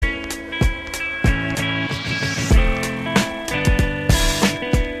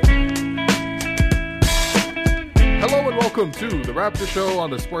Welcome to the Raptor Show on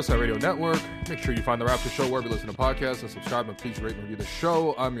the Sportsnet Radio Network. Make sure you find the Raptor Show wherever you listen to podcasts and subscribe, and please rate and review the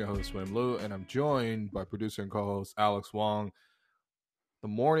show. I'm your host, Wim Liu, and I'm joined by producer and co-host Alex Wong.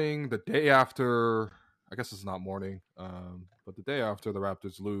 The day after, I guess it's not morning, but the day after the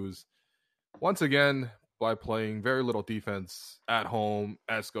Raptors lose, once again, by playing very little defense at home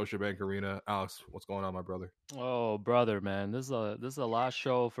at Scotiabank Arena. Alex, what's going on, my brother? Oh, brother, man. This is the last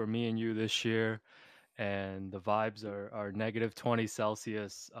show for me and you this year. And the vibes are negative 20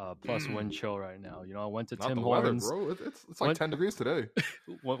 Celsius plus wind chill right now. You know, I went to Not Tim the Hortons. weather, bro. It's like 10 degrees today.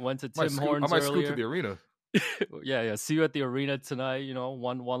 Went to Tim Hortons I might earlier. scoot to the arena. Yeah. See you at the arena tonight. You know,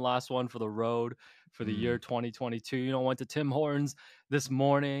 one last one for the road for the year 2022. You know, went to Tim Hortons this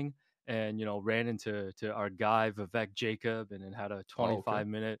morning and, you know, ran into our guy, Vivek Jacob, and then had a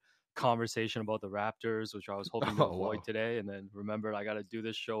 25-minute conversation about the Raptors, which I was hoping to avoid today, and then remembered I got to do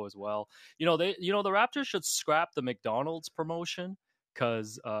this show as well. The Raptors should scrap the McDonald's promotion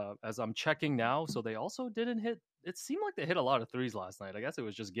because as I'm checking now, so they also didn't hit. It seemed like they hit a lot of threes last night. I guess it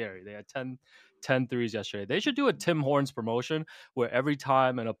was just Gary. They had 10 threes yesterday. They should do a Tim Hortons promotion where every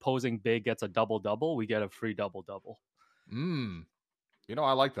time an opposing big gets a double-double, we get a free double-double. You know,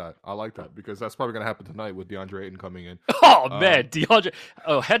 I like that because that's probably going to happen tonight with DeAndre Ayton coming in. Oh, man, DeAndre.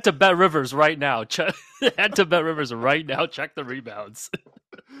 Oh, head to Bet Rivers right now. Head to Bet Rivers right now. Check the rebounds.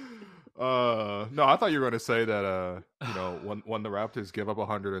 No, I thought you were going to say that, when the Raptors give up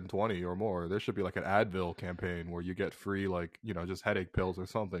 120 or more, there should be like an Advil campaign where you get free, like, you know, just headache pills or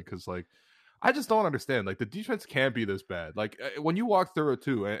something. Because, like, I just don't understand. Like, the defense can't be this bad. Like, when you walk through it,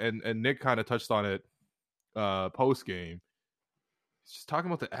 too, and Nick kind of touched on it post-game, just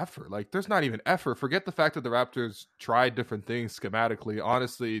talking about the effort. Like, there's not even effort. Forget the fact that the Raptors tried different things schematically.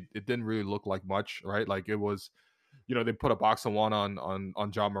 Honestly, it didn't really look like much, right? Like, it was, you know, they put a box of one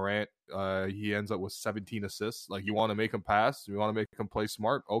on John Morant. He ends up with 17 assists. Like, you want to make him pass? You want to make him play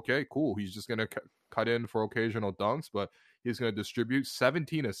smart? Okay, cool. He's just going to cut in for occasional dunks, but he's going to distribute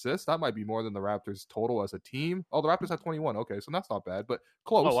 17 assists. That might be more than the Raptors total as a team. Oh, the Raptors had 21. Okay, so that's not bad, but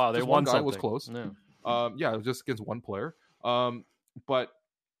close. Oh, wow. They just won one guy something. was close. Yeah. Just against one player. But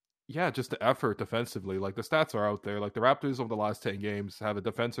yeah, just the effort defensively. Like, the stats are out there. Like, the Raptors over the last 10 games have a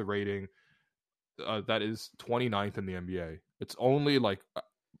defensive rating that is 29th in the NBA. It's only like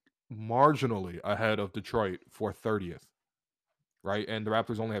marginally ahead of Detroit for 30th, right? And the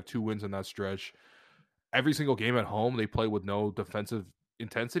Raptors only have 2 wins in that stretch. Every single game at home, they play with no defensive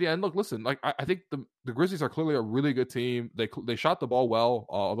intensity. And look, listen, like, I think the Grizzlies are clearly a really good team. They shot the ball well,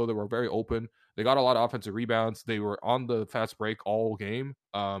 although they were very open. They got a lot of offensive rebounds. They were on the fast break all game.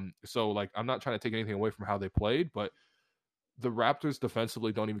 So, like, I'm not trying to take anything away from how they played, but the Raptors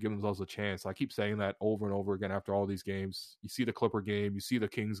defensively don't even give themselves a chance. I keep saying that over and over again after all these games. You see the Clipper game, you see the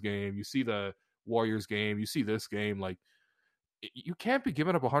Kings game, you see the Warriors game, you see this game. Like, you can't be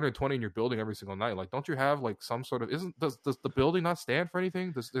giving up 120 in your building every single night. Like, don't you have like some sort of does the building not stand for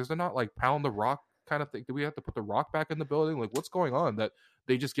anything? Does there not like pound the rock kind of thing? Do we have to put the rock back in the building? Like, what's going on that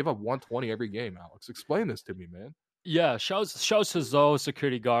they just give up 120 every game? Alex, explain this to me, man. Yeah, shouts to Zoe,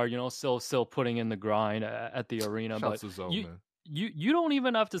 security guard, you know, still putting in the grind at the arena. Shouts to Zoe, man. You don't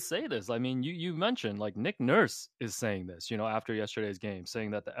even have to say this. I mean, you mentioned, like, Nick Nurse is saying this, you know, after yesterday's game,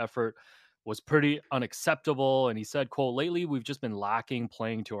 saying that the effort was pretty unacceptable. And he said, quote, lately we've just been lacking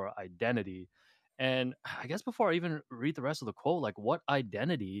playing to our identity. And I guess before I even read the rest of the quote, like, what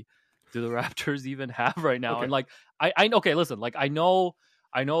identity do the Raptors even have right now? Okay. And like, okay, listen, like, I know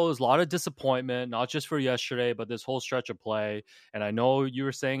there's a lot of disappointment, not just for yesterday, but this whole stretch of play. And I know you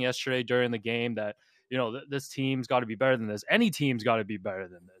were saying yesterday during the game that, you know, this team's got to be better than this. Any team's got to be better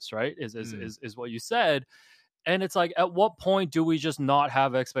than this, right? Is what you said. And it's like, at what point do we just not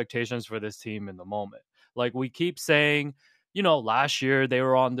have expectations for this team in the moment? Like, we keep saying, you know, last year they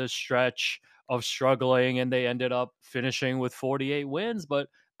were on this stretch of struggling and they ended up finishing with 48 wins. But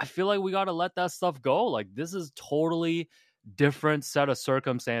I feel like we got to let that stuff go. Like, this is totally different set of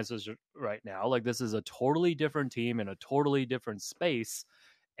circumstances right now. Like, this is a totally different team in a totally different space.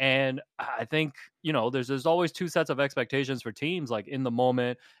 And I think, you know, there's always 2 sets of expectations for teams, like in the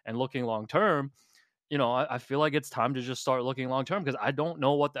moment and looking long term. You know, I feel like it's time to just start looking long term because I don't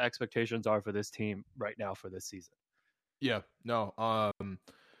know what the expectations are for this team right now for this season. Yeah, no.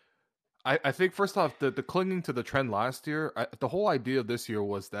 I think first off, the clinging to the trend last year, the whole idea this year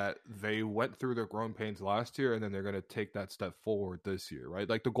was that they went through their growing pains last year and then they're going to take that step forward this year, right?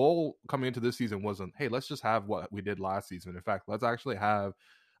 Like, the goal coming into this season wasn't, hey, let's just have what we did last season. In fact, let's actually have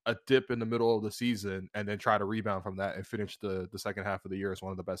a dip in the middle of the season and then try to rebound from that and finish the second half of the year as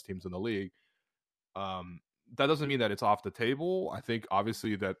one of the best teams in the league. that doesn't mean that it's off the table. I think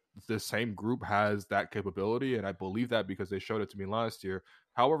obviously that the same group has that capability, and I believe that because they showed it to me last year.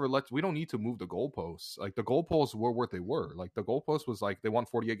 However, we don't need to move the goalposts. Like the goalposts were what they were. Like the goalpost was like they won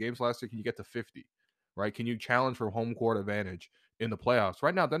 48 games last year. Can you get to 50? Right? Can you challenge for home court advantage in the playoffs?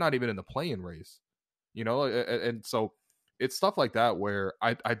 Right now, they're not even in the play-in race. And so it's stuff like that where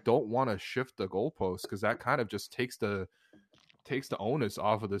I don't want to shift the goalposts because that kind of just takes the onus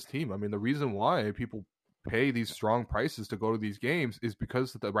off of this team. I mean, the reason why people pay these strong prices to go to these games is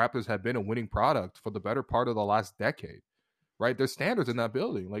because the Raptors have been a winning product for the better part of the last decade, right? There's standards in that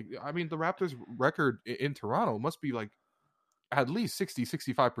building. Like, I mean, the Raptors record in Toronto must be like at least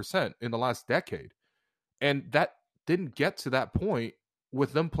 65% in the last decade. And that didn't get to that point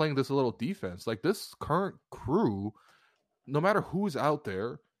with them playing this little defense. Like this current crew, no matter who's out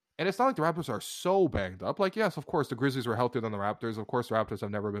there, and it's not like the Raptors are so banged up. Like, yes, of course, the Grizzlies were healthier than the Raptors. Of course, the Raptors have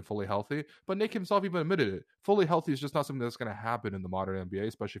never been fully healthy. But Nick himself even admitted it. Fully healthy is just not something that's going to happen in the modern NBA,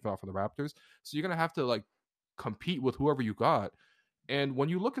 especially for the Raptors. So you're going to have to, like, compete with whoever you got. And when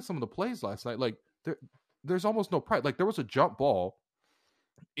you look at some of the plays last night, like, there's almost no pride. Like, there was a jump ball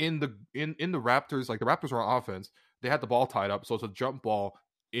in the Raptors. Like, the Raptors were on offense. They had the ball tied up. So it's a jump ball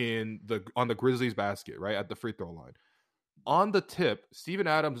on the Grizzlies basket, right, at the free throw line. On the tip, Steven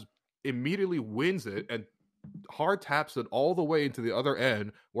Adams immediately wins it and hard taps it all the way into the other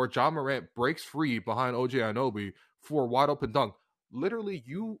end where John Morant breaks free behind OG Anunoby for a wide open dunk. Literally,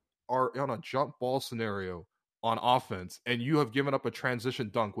 you are on a jump ball scenario on offense and you have given up a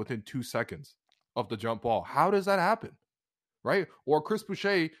transition dunk within 2 seconds of the jump ball. How does that happen? Right? Or Chris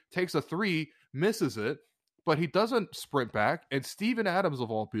Boucher takes a three, misses it, but he doesn't sprint back, and Steven Adams, of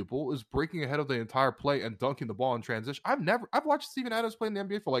all people, is breaking ahead of the entire play and dunking the ball in transition. I've watched Steven Adams play in the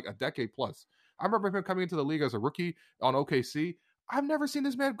NBA for like a decade plus. I remember him coming into the league as a rookie on OKC. I've never seen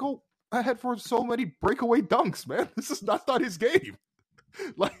this man go ahead for so many breakaway dunks, man. This is not his game.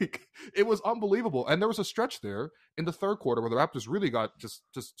 Like, it was unbelievable. And there was a stretch there in the third quarter where the Raptors really got just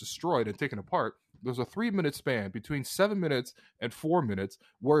destroyed and taken apart. There was a 3-minute span between 7 minutes and 4 minutes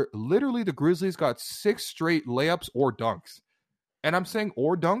where literally the Grizzlies got 6 straight layups or dunks. And I'm saying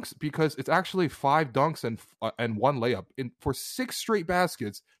or dunks because it's actually 5 dunks and 1 layup. For 6 straight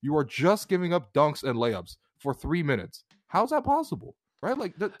baskets, you are just giving up dunks and layups for 3 minutes. How's that possible? Right?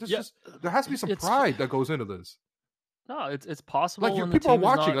 Like, there has to be some pride that goes into this. No, it's possible. Like, people are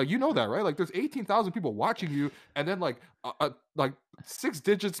watching, like, you know that, right? Like, there's 18,000 people watching you, and then like 6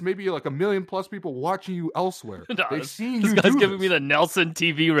 digits, maybe like 1 million plus people watching you elsewhere. No, They've seen you. This guy's giving me the Nelson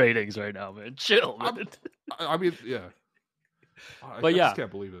TV ratings right now, man. Chill, man. I mean, yeah. But I just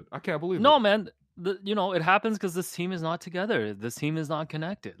can't believe it. I can't believe it. No, man. It happens because this team is not together. This team is not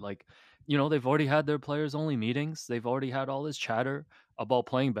connected. Like, they've already had their players only meetings. They've already had all this chatter about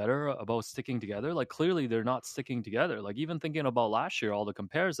playing better, about sticking together. Like, clearly they're not sticking together. Like, even thinking about last year, all the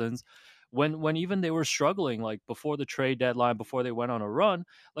comparisons, when even they were struggling, like before the trade deadline, before they went on a run,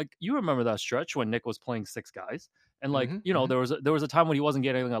 like, you remember that stretch when Nick was playing 6 guys. And like, there was a time when he wasn't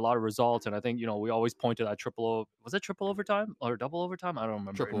getting a lot of results. And I think, we always pointed at triple overtime or double overtime? I don't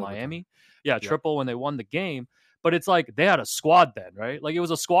remember. Triple in overtime. Miami. Yeah, triple when they won the game. But it's like they had a squad then, right? Like, it was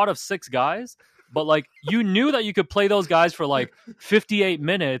a squad of 6 guys, but like, you knew that you could play those guys for like 58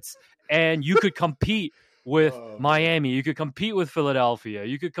 minutes and you could compete with Miami. You could compete with Philadelphia.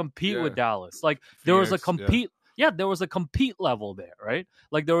 You could compete with Dallas. Like, there was a compete. Yeah, there was a compete level there, right?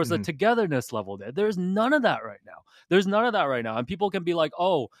 Like, there was a togetherness level there. There's none of that right now. And people can be like,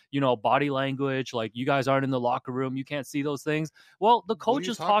 oh, body language, like, you guys aren't in the locker room. You can't see those things. Well, the coach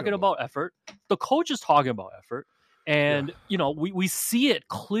is talking about effort. And, we see it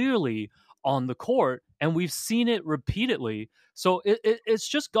clearly on the court, and we've seen it repeatedly. So it's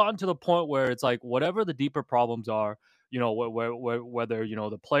just gotten to the point where it's like, whatever the deeper problems are, whether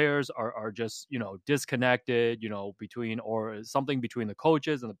the players are just disconnected, between, or something between the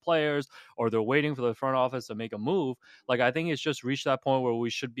coaches and the players, or they're waiting for the front office to make a move. Like, I think it's just reached that point where we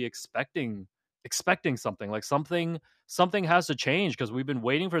should be expecting something. Like, something has to change, because we've been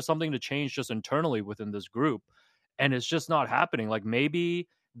waiting for something to change just internally within this group, and it's just not happening. Like, maybe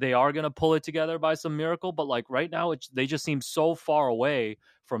they are going to pull it together by some miracle, but like, right now they just seem so far away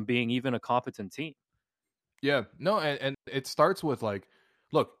from being even a competent team. Yeah, no, and it starts with, like,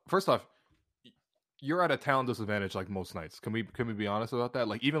 look, first off, you're at a talent disadvantage like most nights. Can we be honest about that?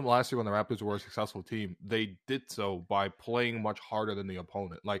 Like, even last year when the Raptors were a successful team, they did so by playing much harder than the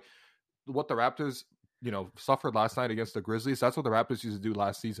opponent. Like, what the Raptors, suffered last night against the Grizzlies, that's what the Raptors used to do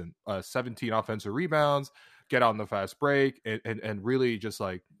last season. 17 offensive rebounds, get out in the fast break, and really just,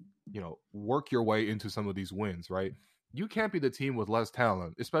 like, work your way into some of these wins, right? you can't be the team with less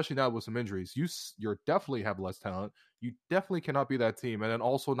talent, especially now with some injuries. You definitely have less talent. You definitely cannot be that team, and then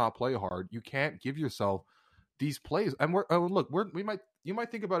also not play hard. You can't give yourself these plays. And you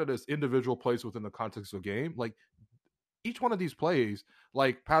might think about it as individual plays within the context of a game. Like each one of these plays,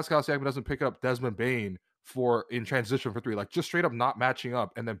 like Pascal Siakam doesn't pick up Desmond Bane for in transition for three, like just straight up not matching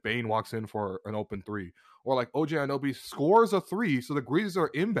up, and then Bane walks in for an open three, or like OG Anunoby scores a three, so the Grizzlies are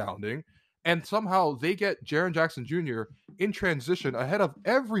inbounding, and somehow they get Jaren Jackson Jr. in transition ahead of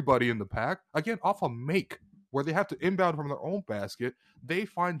everybody in the pack again off a make where they have to inbound from their own basket. They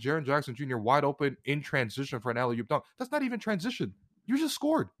find Jaren Jackson Jr. wide open in transition for an alley-oop dunk. That's not even transition. You just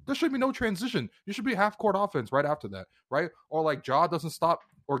scored. There should be no transition. You should be half-court offense right after that, right? Or like Ja doesn't stop,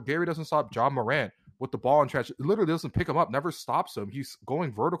 or Gary doesn't stop Ja Morant with the ball in transition. Literally doesn't pick him up, never stops him. He's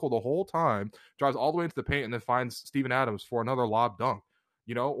going vertical the whole time, drives all the way into the paint, and then finds Steven Adams for another lob dunk.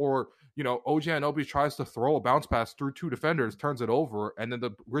 Or OG Anunoby tries to throw a bounce pass through two defenders, turns it over, and then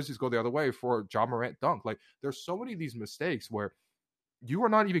the Grizzlies go the other way for a Ja Morant dunk. Like, there's so many of these mistakes where you are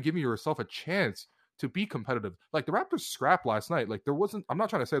not even giving yourself a chance to be competitive. Like the Raptors scrapped last night. Like I'm not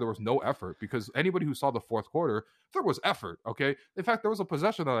trying to say there was no effort, because anybody who saw the fourth quarter, there was effort. Okay. In fact, there was a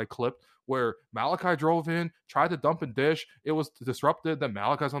possession that I clipped where Malachi drove in, tried to dump and dish. It was disrupted. Then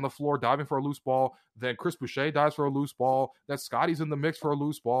Malachi's on the floor diving for a loose ball. Then Chris Boucher dives for a loose ball. Then Scotty's in the mix for a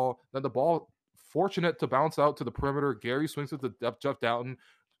loose ball. Then the ball, fortunate to bounce out to the perimeter. Gary swings it to Jeff Doughton,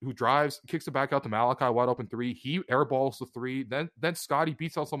 who drives, kicks it back out to Malachi, wide open three. He airballs the three. Then Scotty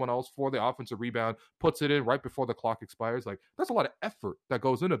beats out someone else for the offensive rebound, puts it in right before the clock expires. Like, there's a lot of effort that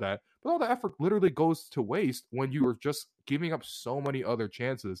goes into that. But all the effort literally goes to waste when you are just giving up so many other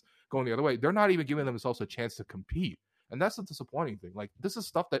chances going the other way. They're not even giving themselves a chance to compete. And that's the disappointing thing. Like, this is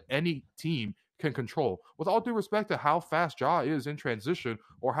stuff that any team can control. With all due respect to how fast Ja is in transition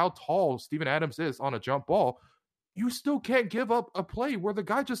or how tall Steven Adams is on a jump ball, you still can't give up a play where the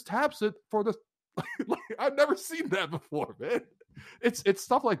guy just taps it for the like, I've never seen that before, man. It's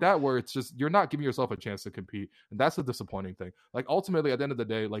stuff like that where it's just you're not giving yourself a chance to compete, and that's the disappointing thing. Like, ultimately, at the end of the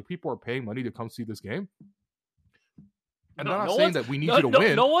day, like, people are paying money to come see this game. And I'm not saying that we need you to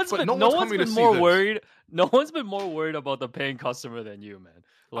win. No one's been more worried. No one's been more worried about the paying customer than you, man.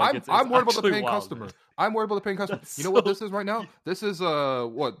 Like, I'm worried about the paying wild, customer. Man. I'm worried about the paying customer. That's you know what this is right now? This is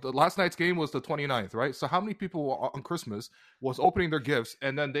what the last night's game was the 29th, right? So how many people on Christmas was opening their gifts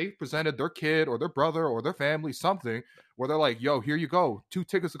and then they presented their kid or their brother or their family something where they're like, "Yo, here you go, 2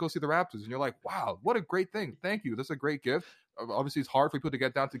 tickets to go see the Raptors," and you're like, "Wow, what a great thing! Thank you. That's a great gift." Obviously, it's hard for people to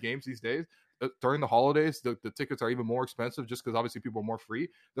get down to games these days. During the holidays, the tickets are even more expensive just because obviously people are more free.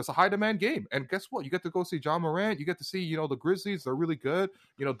 There's a high demand game. And guess what? You get to go see Ja Morant. You get to see, the Grizzlies. They're really good.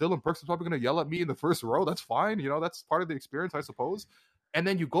 Dylan Brooks is probably going to yell at me in the first row. That's fine. That's part of the experience, I suppose. And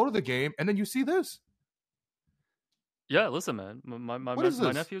then you go to the game and then you see this. Yeah, listen, man. My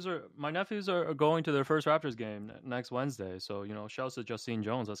nephews are going to their first Raptors game next Wednesday. So shouts to Justine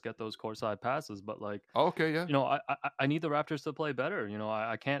Jones. Let's get those courtside passes. But like, okay, yeah. I need the Raptors to play better.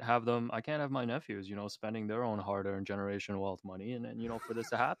 I can't have them. I can't have my nephews, spending their own hard-earned generational wealth money, and for this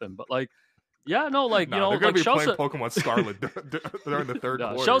to happen. But like, yeah, no, like they're gonna be playing to Pokemon Scarlet during the third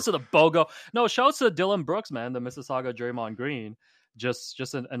quarter. Shouts to the BOGO. No, shouts to Dylan Brooks, man, the Mississauga Draymond Green. Just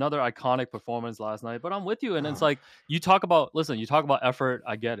another iconic performance last night. But I'm with you, and it's like you talk about effort.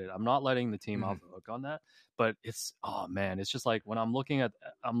 I get it. I'm not letting the team off the hook on that. But it's it's just like when I'm looking at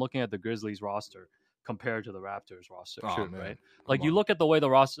the Grizzlies roster compared to the Raptors roster, right? Like you look at the way the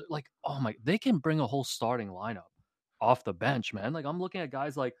roster, like they can bring a whole starting lineup off the bench, man. Like I'm looking at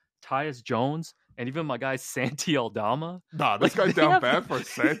guys like Tyus Jones and even my guy Santi Aldama. Nah, this guy's down bad for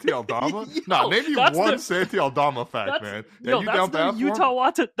Santi Aldama. Name me one Santi Aldama fact, man.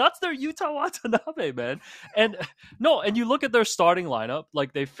 That's their Utah Watanabe, man. And you look at their starting lineup,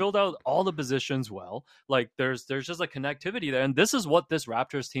 like they filled out all the positions well. Like there's just a connectivity there, and this is what this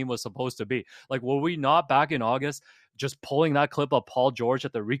Raptors team was supposed to be. Like, were we not back in August just pulling that clip of Paul George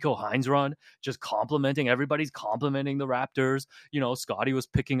at the Rico Hines run, just complimenting everybody's complimenting the Raptors? Scotty was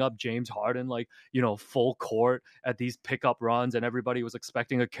picking up James Harden like full court at these pickup runs, and everybody was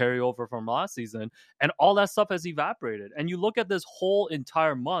expecting a carryover from last season, and all that stuff has evaporated. And you look at this whole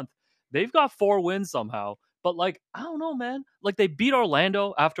entire month, they've got 4 wins somehow. But like, I don't know, man. Like they beat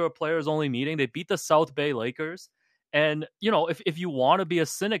Orlando after a players only meeting. They beat the South Bay Lakers. And, if you want to be a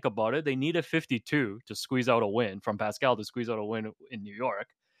cynic about it, they needed 52 to squeeze out a win from Pascal to squeeze out a win in New York.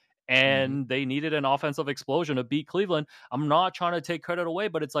 And they needed an offensive explosion to beat Cleveland. I'm not trying to take credit away,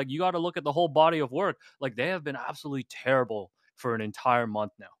 but it's like you got to look at the whole body of work. Like they have been absolutely terrible for an entire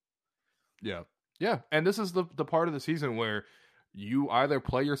month now. Yeah. Yeah. And this is the part of the season where you either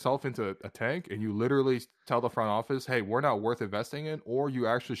play yourself into a tank and you literally tell the front office, hey, we're not worth investing in, or you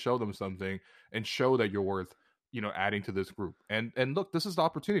actually show them something and show that you're worth, adding to this group. And look, this is the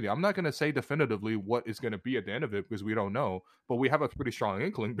opportunity. I'm not going to say definitively what is going to be at the end of it because we don't know, but we have a pretty strong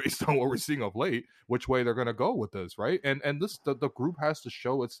inkling based on what we're seeing of late, which way they're going to go with this, right? And this the group has to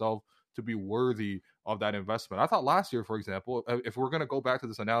show itself to be worthy of that investment. I thought last year, for example, if we're going to go back to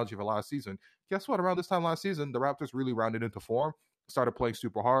this analogy for last season, guess what? Around this time last season, the Raptors really rounded into form, started playing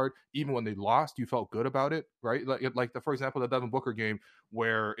super hard. Even when they lost, you felt good about it, right? For example, the Devin Booker game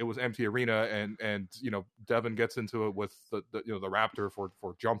where it was empty arena and Devin gets into it with the Raptor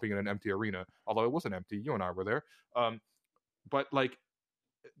for jumping in an empty arena, although it wasn't empty. You and I were there, but like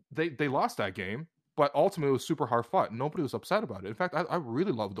they lost that game. But ultimately, it was super hard fought. Nobody was upset about it. In fact, I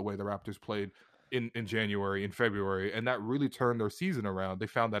really loved the way the Raptors played in January, in February, and that really turned their season around. They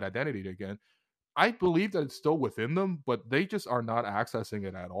found that identity again. I believe that it's still within them, but they just are not accessing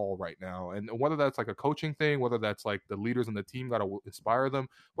it at all right now. And whether that's like a coaching thing, whether that's like the leaders in the team got to inspire them,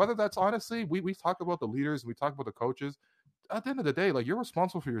 whether that's honestly, we talk about the leaders, we talk about the coaches. At the end of the day, like you're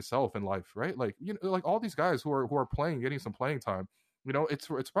responsible for yourself in life, right? Like like all these guys who are playing, getting some playing time. It's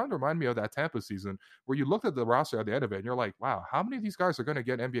starting to remind me of that Tampa season where you looked at the roster at the end of it and you're like, wow, how many of these guys are going to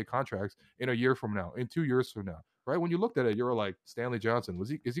get NBA contracts in a year from now, in 2 years from now, right? When you looked at it, you were like, Stanley Johnson,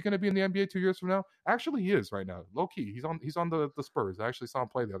 is he going to be in the NBA 2 years from now? Actually, he is right now, low key. He's on the Spurs. I actually saw him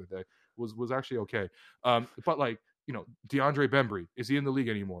play the other day. Was actually okay. But like DeAndre Bembry, is he in the league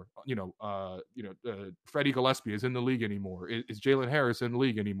anymore? Freddie Gillespie is in the league anymore. Is Jalen Harris in the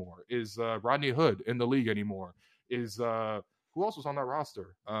league anymore? Is Rodney Hood in the league anymore? Is who else was on that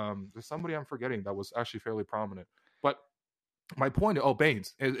roster? There's somebody I'm forgetting that was actually fairly prominent. But my point,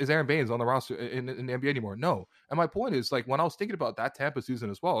 Baines. Is Aaron Baines on the roster in the NBA anymore? No. And my point is, like, when I was thinking about that Tampa season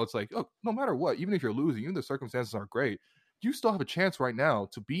as well, it's like, oh, no matter what, even if you're losing, even if the circumstances aren't great, you still have a chance right now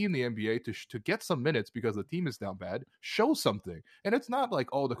to be in the NBA, to get some minutes because the team is down bad, show something. And it's not like,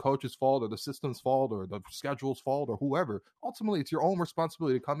 oh, the coach's fault or the system's fault or the schedule's fault or whoever. Ultimately, it's your own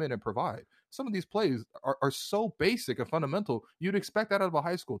responsibility to come in and provide. Some of these plays are so basic and fundamental, you'd expect that out of a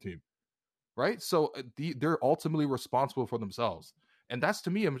high school team, right? So they're ultimately responsible for themselves. And that's, to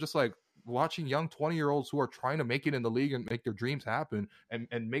me, I'm just like watching young 20-year-olds who are trying to make it in the league and make their dreams happen and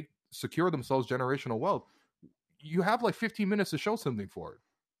secure themselves generational wealth. You have like 15 minutes to show something for it.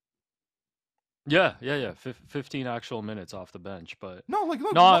 Yeah. 15 actual minutes off the bench, but no, like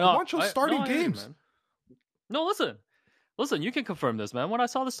look, Juancho's starting games. No, listen, you can confirm this, man. When I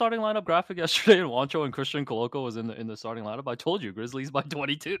saw the starting lineup graphic yesterday and Juancho and Christian Coloco was in the starting lineup, I told you Grizzlies by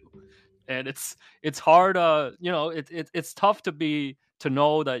 22, and it's hard. It's tough to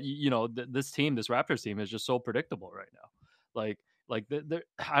know that this team, this Raptors team, is just so predictable right now. Like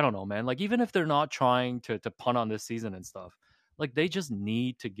I don't know, man. Like even if they're not trying to punt on this season and stuff, like they just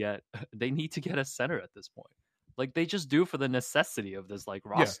need to get a center at this point. Like they just do for the necessity of this like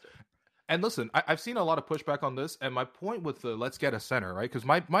roster. Yeah. And listen, I've seen a lot of pushback on this, and my point with the let's get a center, right? Because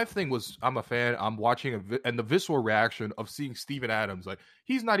my thing was, I'm a fan, I'm watching, and the visceral reaction of seeing Steven Adams, like,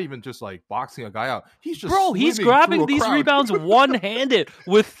 he's not even just, like, boxing a guy out. He's just he's grabbing these rebounds one-handed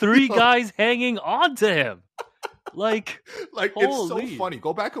with three guys hanging on to him. Like it's so funny.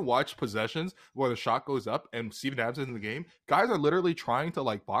 Go back and watch possessions where the shot goes up and Steven Adams is in the game. Guys are literally trying to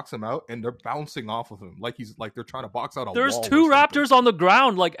like box him out, and they're bouncing off of him like they're trying to box out a There's wall. There's two Raptors on the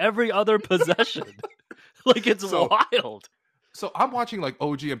ground like every other possession. Like it's wild. So I'm watching like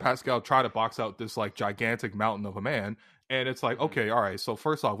OG and Pascal try to box out this like gigantic mountain of a man, and it's like, okay, all right. So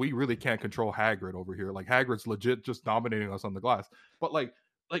first off, we really can't control Hagrid over here. Like Hagrid's legit just dominating us on the glass. But like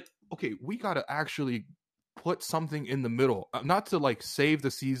okay, we gotta actually put something in the middle, not to like save the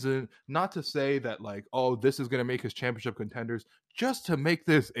season, not to say that like, oh, this is going to make us championship contenders, just to make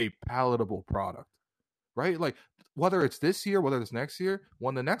this a palatable product, right? Like whether it's this year, whether it's next year,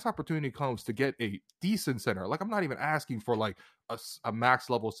 when the next opportunity comes to get a decent center, like I'm not even asking for like a max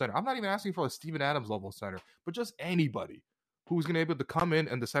level center. I'm not even asking for a Steven Adams level center, but just anybody who's going to be able to come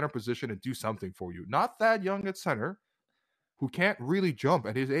in the center position and do something for you. Not that young at center who can't really jump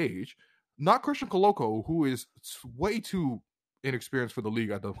at his age. Not Christian Coloco, who is way too inexperienced for the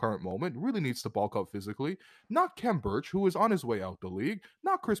league at the current moment, really needs to bulk up physically. Not Kem Birch, who is on his way out the league.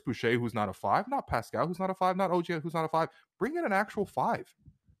 Not Chris Boucher, who's not a 5. Not Pascal, who's not a 5. Not OG, who's not a 5. Bring in an actual 5.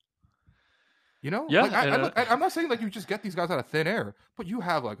 You know? Yeah. Like, I'm not saying like you just get these guys out of thin air, but you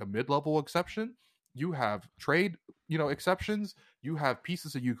have like a mid-level exception. You have trade, exceptions. You have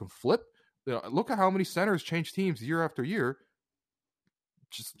pieces that you can flip. Look at how many centers change teams year after year.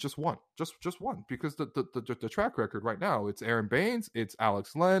 just one, just one, because the track record right now, it's Aaron Baines, it's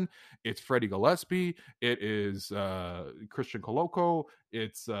Alex Len, it's Freddie Gillespie, it is Christian Coloco,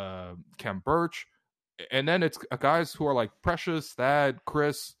 it's Cam Birch, and then it's guys who are like Precious, Thad,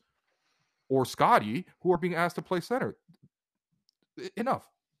 Chris, or Scotty, who are being asked to play center. Enough.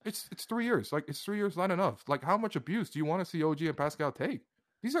 It's 3 years. Like, it's 3 years not enough. Like, how much abuse do you want to see OG and Pascal take?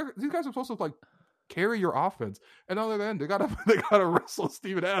 These guys are supposed to like carry your offense, and on the other end, they gotta wrestle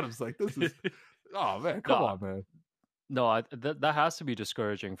Steven Adams. Like, this is, oh man, come on, man. No, that has to be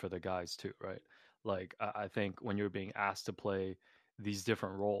discouraging for the guys too, right? Like, I think when you're being asked to play these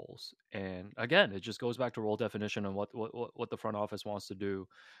different roles, and again, it just goes back to role definition and what the front office wants to do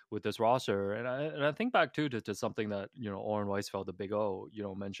with this roster. And I think back too to something that Oren Weisfeld, the Big O,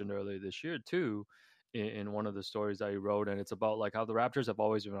 mentioned earlier this year too, in one of the stories that he wrote, and it's about like how the Raptors have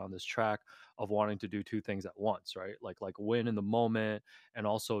always been on this track of wanting to do two things at once, right? Like win in the moment and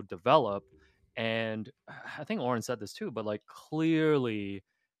also develop. And I think Oren said this too, but like clearly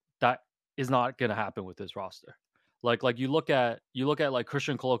that is not going to happen with this roster. Like you look at like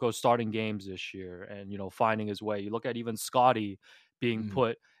Christian Coloco starting games this year and finding his way. You look at even Scotty being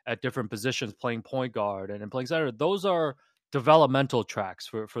put at different positions, playing point guard and playing center. Those are developmental tracks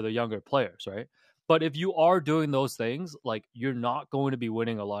for the younger players, right? But if you are doing those things, like you're not going to be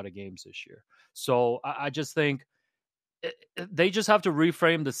winning a lot of games this year. So I just think they just have to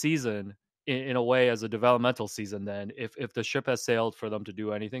reframe the season in a way as a developmental season then if the ship has sailed for them to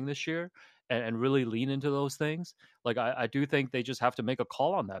do anything this year and really lean into those things. Like I do think they just have to make a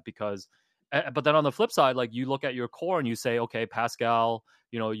call on that because but then on the flip side, like you look at your core and you say, okay, Pascal,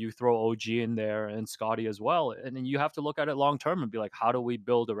 you throw OG in there and Scotty as well. And then you have to look at it long term and be like, how do we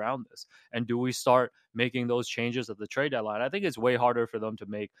build around this? And do we start making those changes at the trade deadline? I think it's way harder for them to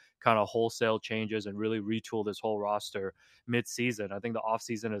make kind of wholesale changes and really retool this whole roster mid-season. I think the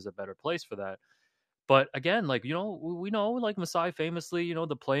offseason is a better place for that. But again, like, we know like Masai famously,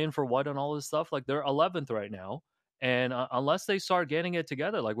 the playing for what and all this stuff, like they're 11th right now. And unless they start getting it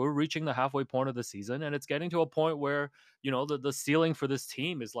together, like we're reaching the halfway point of the season and it's getting to a point where, the ceiling for this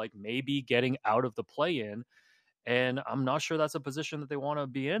team is like maybe getting out of the play-in. And I'm not sure that's a position that they want to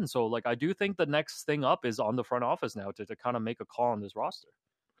be in. So like, I do think the next thing up is on the front office now to kind of make a call on this roster.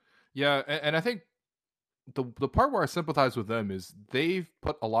 Yeah. And I think the part where I sympathize with them is they've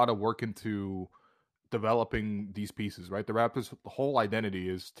put a lot of work into developing these pieces, right? The Raptors' whole identity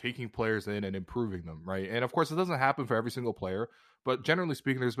is taking players in and improving them, right? And of course, it doesn't happen for every single player, but generally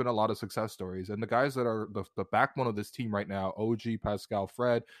speaking, there's been a lot of success stories. And the guys that are the backbone of this team right now, OG, Pascal,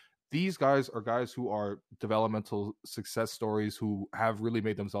 Fred, these guys are guys who are developmental success stories who have really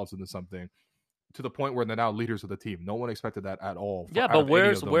made themselves into something to the point where they're now leaders of the team. No one expected that at all. Yeah, but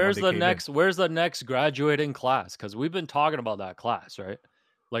where's the next graduating class? Because we've been talking about that class, right?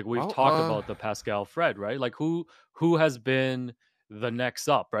 Like we've talked about the Pascal Fred, right? Like who has been the next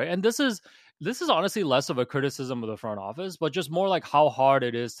up, right? And this is honestly less of a criticism of the front office, but just more like how hard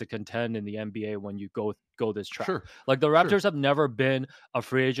it is to contend in the NBA when you go this track. Sure. Like the Raptors have never been a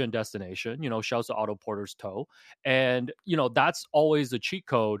free agent destination, shouts to Otto Porter's toe. And, that's always the cheat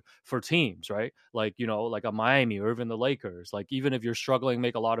code for teams, right? Like, like a Miami or even the Lakers. Like even if you're struggling,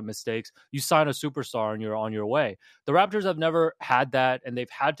 make a lot of mistakes, you sign a superstar and you're on your way. The Raptors have never had that. And they've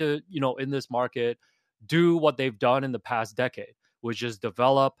had to, in this market, do what they've done in the past decade, which is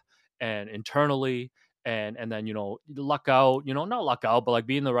develop and internally and then luck out, not luck out, but like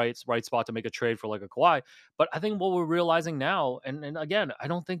be in the right spot to make a trade for like a Kawhi. But I think what we're realizing now, and again, I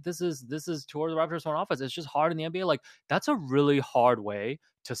don't think this is toward the Raptors front office. It's just hard in the NBA. Like that's a really hard way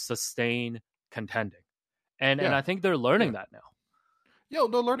to sustain contending, and I think they're learning that now. Yeah,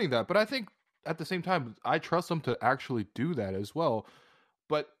 they're learning that, but I think at the same time, I trust them to actually do that as well.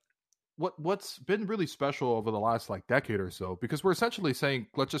 But what's been really special over the last like decade or so, because we're essentially saying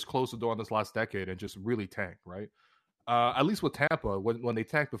let's just close the door on this last decade and just really tank, right? At least with Tampa, when they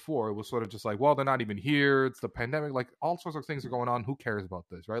tanked before, it was sort of just like, well, they're not even here. It's the pandemic, like all sorts of things are going on. Who cares about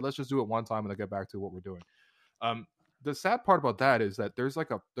this, right? Let's just do it one time and then get back to what we're doing. The sad part about that is that there's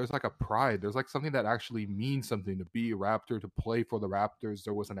like a pride. There's like something that actually means something to be a Raptor, to play for the Raptors.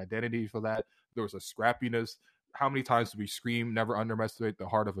 There was an identity for that. There was a scrappiness. How many times do we scream, never underestimate the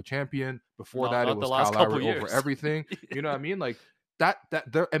heart of a champion? Before that, it was Kyle Lowry over everything. You know what I mean? Like that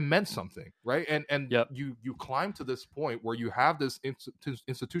it meant something, right? And Yep. you climb to this point where you have this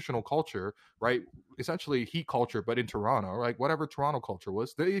institutional culture, right? Essentially Heat culture, but in Toronto, right? Whatever Toronto culture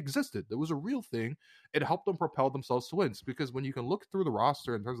was, they existed. There was a real thing. It helped them propel themselves to wins, because when you can look through the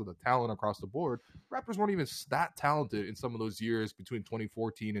roster in terms of the talent across the board, Raptors weren't even that talented in some of those years between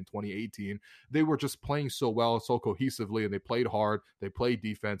 2014 and 2018. They were just playing so well, so cohesively, and they played hard, they played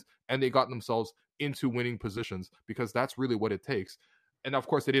defense, and they got themselves into winning positions, because that's really what it takes. And of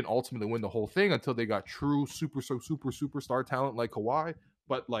course, they didn't ultimately win the whole thing until they got true superstar talent like Kawhi.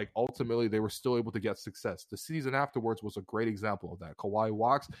 But like ultimately, they were still able to get success. The season afterwards was a great example of that. Kawhi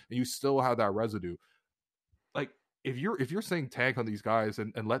walks, and you still have that residue. Like if you're saying tank on these guys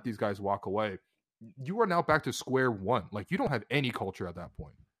and let these guys walk away, you are now back to square one. Like you don't have any culture at that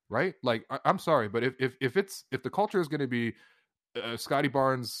point, right? Like I'm sorry, but if the culture is going to be Scotty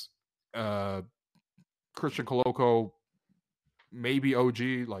Barnes, Christian Koloko, maybe OG,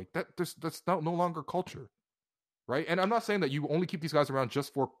 like that's no longer culture, right? And I'm not saying that you only keep these guys around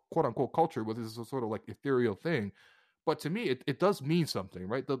just for quote unquote culture, which is a sort of like ethereal thing. But to me, it does mean something,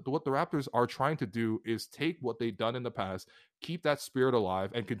 right? What the Raptors are trying to do is take what they've done in the past, keep that spirit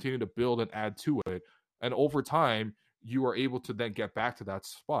alive, and continue to build and add to it. And over time, you are able to then get back to that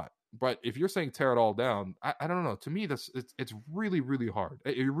spot. But if you're saying tear it all down, I don't know. To me, it's really, really hard.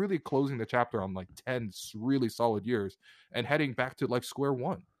 You're really closing the chapter on like 10 really solid years and heading back to like square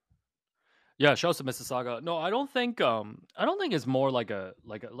one. Yeah, shows to Mississauga. No, I don't think it's more like a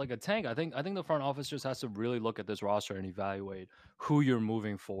tank. I think the front office just has to really look at this roster and evaluate who you're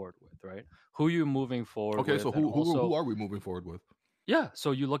moving forward with, right? Who you're moving forward with. Okay, so who are we moving forward with? Yeah,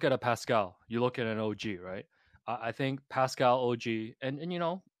 so you look at a Pascal, you look at an OG, right? I think Pascal, OG,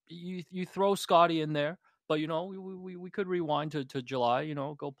 and you throw Scotty in there, but we could rewind to July,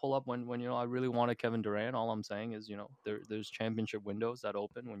 go pull up when I really wanted Kevin Durant. All I'm saying is there's championship windows that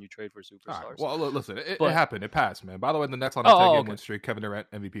open when you trade for superstars. Right. Well, listen, it happened. It passed, man. By the way, the Nets on a 10-game win streak. Kevin Durant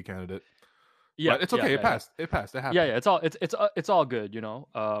MVP candidate. Yeah, but it's okay. It passed. It passed. It happened. Yeah. It's all good,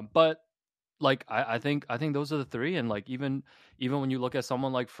 But like I think those are the three, and like even when you look at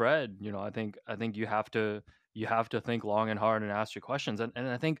someone like Fred, I think you have to think long and hard and ask your questions, and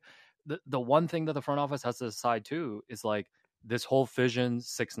I think the one thing that the front office has to decide too is like this whole Fission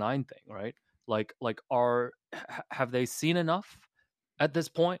 6-9 thing, right? Like have they seen enough at this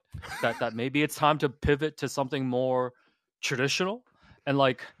point that maybe it's time to pivot to something more traditional? And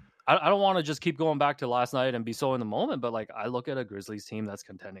like I don't want to just keep going back to last night and be so in the moment, but like I look at a Grizzlies team that's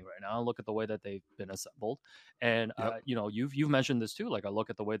contending right now. I look at the way that they've been assembled, and you've mentioned this too. Like I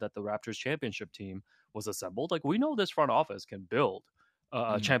look at the way that the Raptors championship team was assembled. Like we know this front office can build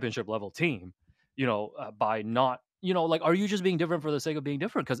a championship level team, by not, like, are you just being different for the sake of being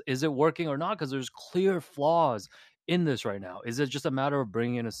different? Because is it working or not? Because there's clear flaws in this right now. Is it just a matter of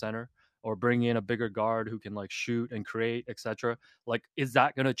bringing in a center or bringing in a bigger guard who can like shoot and create, etc.? Like, is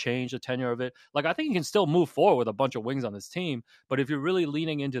that going to change the tenure of it? Like, I think you can still move forward with a bunch of wings on this team, but if you're really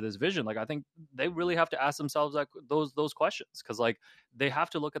leaning into this vision, like I think they really have to ask themselves like those questions, because like they have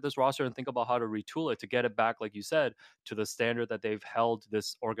to look at this roster and think about how to retool it to get it back, like you said, to the standard that they've held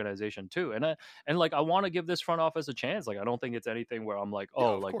this organization to. And like I want to give this front office a chance. Like I don't think it's anything where I'm like,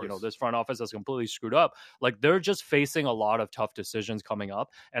 this front office is completely screwed up. Like they're just facing a lot of tough decisions coming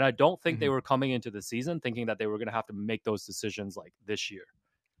up, and I don't think they were coming into the season thinking that they were going to have to make those decisions like this year.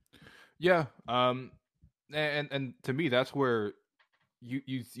 Yeah. And to me, that's where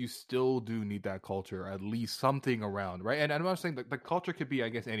you still do need that culture, at least something around, right? And I'm not saying that the culture could be, I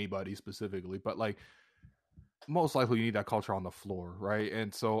guess, anybody specifically, but like most likely you need that culture on the floor, right?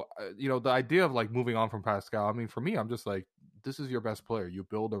 And so, the idea of like moving on from Pascal, I mean, for me, I'm just like, this is your best player. You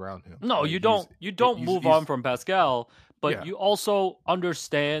build around him. No, you don't move on from Pascal, but you also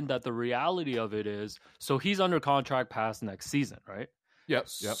understand that the reality of it is, so he's under contract past next season, right? Yep.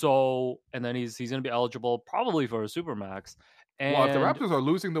 So, and then he's going to be eligible probably for a Supermax. And well, if the Raptors are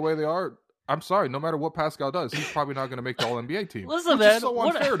losing the way they are, I'm sorry, no matter what Pascal does, he's probably not going to make the All-NBA team. Listen, which man, is so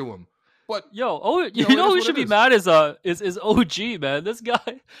unfair to him. But who should be mad is OG, man. This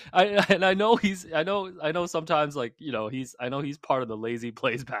guy, I know sometimes like he's part of the lazy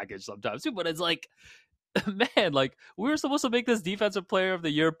plays package sometimes too, but it's like, man, like we were supposed to make this defensive player of the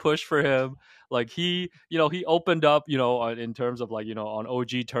year push for him. Like he opened up, in terms of like, on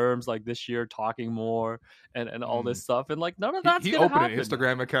OG terms, like this year talking more and all this stuff, and like none of that's he gonna opened happen. An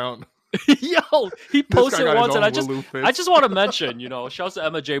Instagram account. He posted once, and I just want to mention, shouts to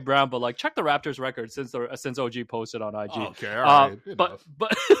Emma J. Brown, but like check the Raptors record since OG posted on IG. Okay, all right.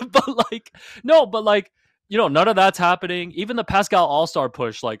 But like no, but like none of that's happening. Even the Pascal All-Star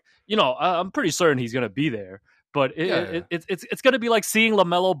push, like I'm pretty certain he's gonna be there, But it's going to be like seeing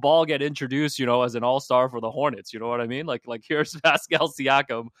LaMelo Ball get introduced, as an all-star for the Hornets. You know what I mean? Like here's Pascal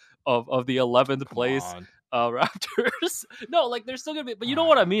Siakam of the 11th place Raptors. No, like they're still going to be, but you know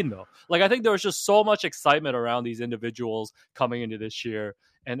what I mean though. Like I think there was just so much excitement around these individuals coming into this year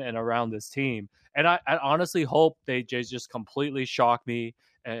and around this team. And I honestly hope they just completely shock me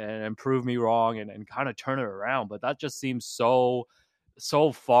and prove me wrong and kind of turn it around. But that just seems so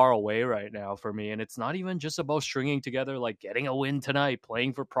far away right now for me. And it's not even just about stringing together, like getting a win tonight,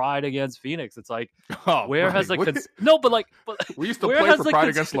 playing for pride against Phoenix. It's like, where has the we used to play for pride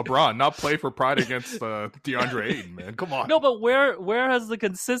against LeBron, not play for pride against DeAndre Ayton, man. Come on. No, but where has the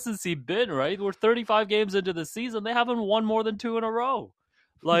consistency been, right? We're 35 games into the season. They haven't won more than 2 in a row.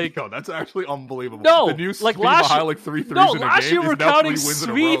 Like, yo, that's actually unbelievable. No, the new like last year, 3 threes no, in a last game year we're counting 3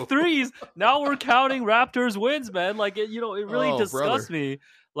 threes. threes. Now we're counting Raptors wins, man. Like, it really disgusts me.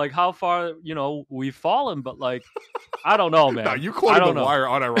 Like how far we've fallen, but like I don't know, man. No, you quoted the Wire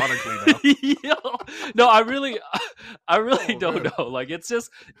unironically now. No, I really don't know. Like it's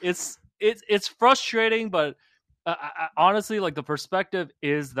just it's frustrating, but honestly, like the perspective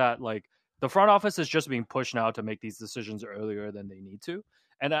is that like the front office is just being pushed now to make these decisions earlier than they need to.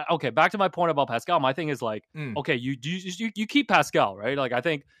 And okay, back to my point about Pascal. My thing is like, okay, you keep Pascal, right? Like I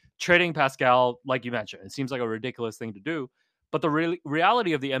think trading Pascal, like you mentioned, it seems like a ridiculous thing to do. But the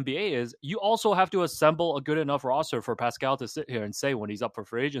reality of the NBA is you also have to assemble a good enough roster for Pascal to sit here and say when he's up for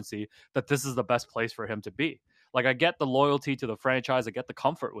free agency that this is the best place for him to be. Like I get the loyalty to the franchise, I get the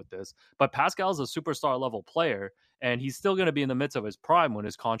comfort with this, but Pascal is a superstar level player and he's still going to be in the midst of his prime when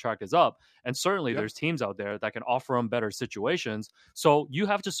his contract is up. And certainly there's teams out there that can offer him better situations. So you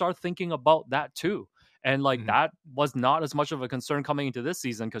have to start thinking about that too. And like that was not as much of a concern coming into this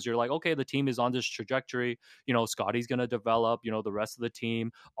season because you're like, okay, the team is on this trajectory. Scotty's going to develop, the rest of the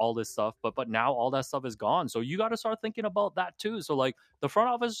team, all this stuff. But now all that stuff is gone. So you got to start thinking about that too. So like the front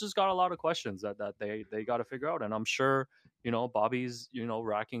office just got a lot of questions that they got to figure out. And I'm sure, Bobby's,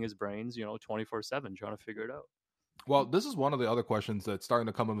 racking his brains, 24/7 trying to figure it out. Well, this is one of the other questions that's starting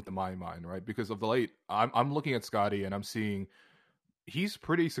to come into my mind, right? Because of the late, I'm looking at Scotty and I'm seeing he's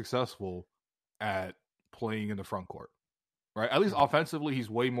pretty successful at playing in the front court, right? At least offensively, he's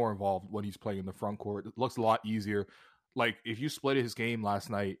way more involved when he's playing in the front court. It looks a lot easier. Like if you split his game last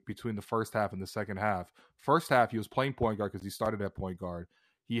night between the first half and the second half, first half he was playing point guard because he started at point guard.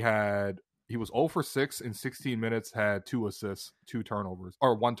 He was 0 for 6 in 16 minutes, had 2 assists, 2 turnovers,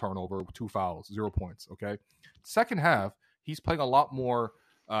 or 1 turnover, 2 fouls, 0 points. Okay. Second half, he's playing a lot more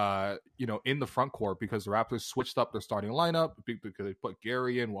in the front court because the Raptors switched up their starting lineup because they put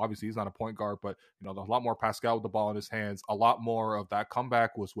Gary in. Well, obviously he's not a point guard, but there's a lot more Pascal with the ball in his hands. A lot more of that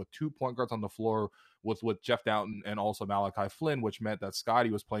comeback was with 2 point guards on the floor with Jeff Downton and also Malachi Flynn, which meant that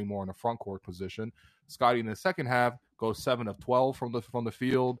Scotty was playing more in a front court position. Scotty in the second half goes 7 of 12 from the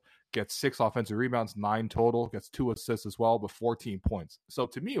field, gets 6 offensive rebounds, 9 total, gets 2 assists as well, but 14 points. So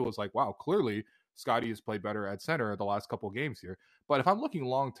to me, it was like, wow, clearly Scotty has played better at center the last couple of games here. But if I'm looking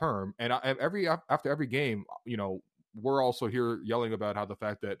long term, and after every game, we're also here yelling about how the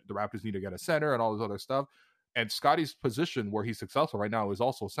fact that the Raptors need to get a center and all this other stuff. And Scotty's position where he's successful right now is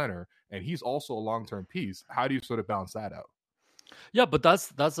also center, and he's also a long term piece. How do you sort of balance that out? Yeah, but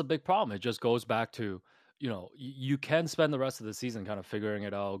that's a big problem. It just goes back to you can spend the rest of the season kind of figuring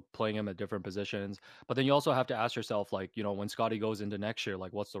it out, playing him at different positions, but then you also have to ask yourself, like, when Scotty goes into next year,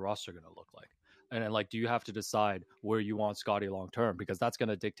 like, what's the roster going to look like? And then, like, do you have to decide where you want Scotty long term? Because that's going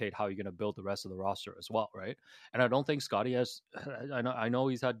to dictate how you're going to build the rest of the roster as well, right? And I don't think Scotty has. I know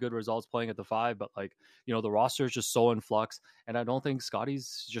he's had good results playing at the 5, but like the roster is just so in flux, and I don't think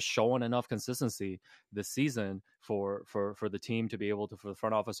Scotty's just showing enough consistency this season for the team to be able to, for the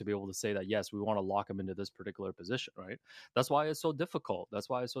front office to be able to say that yes, we want to lock him into this particular position, right? That's why it's so difficult.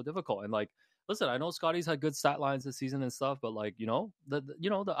 And like, listen, I know Scotty's had good stat lines this season and stuff, but like,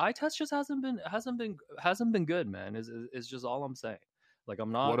 the eye test just hasn't been good, man. Is just all I'm saying. Like,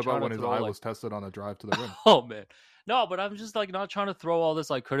 I'm not. What about when his eye was tested on a drive to the rim? Oh man, no, but I'm just like not trying to throw all this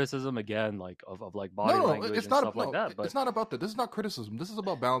like criticism again, like of like body language and stuff like that. But it's not about that. This is not criticism. This is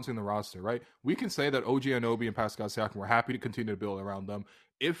about balancing the roster, right? We can say that OG Anunoby and Pascal Siakam, we're happy to continue to build around them.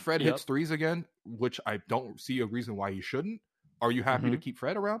 If Fred hits threes again, which I don't see a reason why he shouldn't, are you happy to keep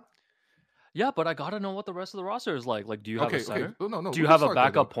Fred around? Yeah, but I gotta know what the rest of the roster is like. Like, do you have a center? Okay. No. Do you have a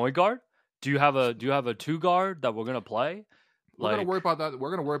backup point guard? Do you have a 2 guard that we're gonna play? We're gonna worry about that. We're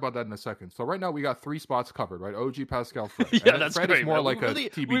gonna worry about that in a second. So right now we got 3 spots covered, right? OG, Pascal, Fred. Yeah, that's Fred great. is more man. like really, a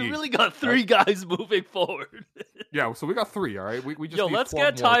TBD. We really got 3 guys moving forward. Yeah, so we got 3. All right, we just need let's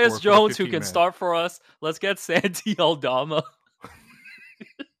 12 get more Tyus Jones, who can man. start for us. Let's get Santi Aldama.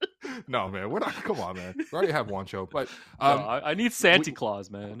 No, man, we're not. Come on, man. We already have Juancho, but No, I need Santa Claus,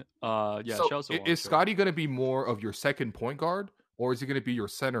 man. Yeah, so shouts to is Juancho. Scotty going to be more of your second point guard, or is he going to be your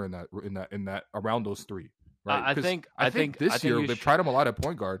center in that around those three? Right? I Because think this year you they've tried him a lot at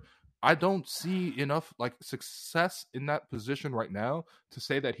point guard. I don't see enough like success in that position right now to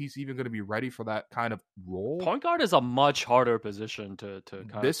say that he's even going to be ready for that kind of role. Point guard is a much harder position to kind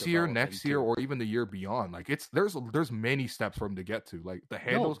this of year, develop next year, into. or even the year beyond. Like there's many steps for him to get to. Like the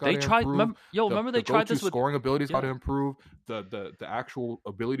handles got They to tried. improve. Remember they the tried go-to this with. scoring ability's got to Yeah. improve. The actual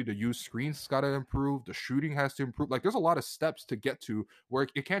ability to use screens got to improve. The shooting has to improve. Like there's a lot of steps to get to where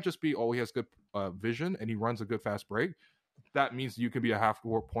it can't just be he has good vision and he runs a good fast break. That means you can be a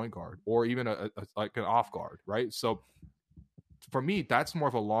half-court point guard or even a like an off guard, right? So for me, that's more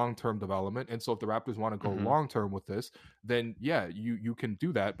of a long-term development. And so if the Raptors want to go long-term with this, then yeah, you can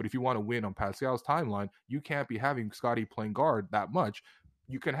do that. But if you want to win on Pascal's timeline, you can't be having Scotty playing guard that much.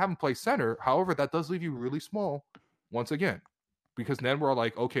 You can have him play center. However, that does leave you really small once again. Because then we're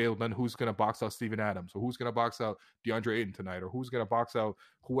like, okay, well, then who's going to box out Steven Adams? Or who's going to box out DeAndre Ayton tonight? Or who's going to box out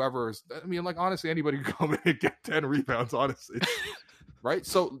whoever's... I mean, like, honestly, anybody can come in and get 10 rebounds, honestly. Right?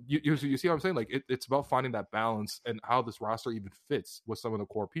 So you see what I'm saying? Like, it's about finding that balance and how this roster even fits with some of the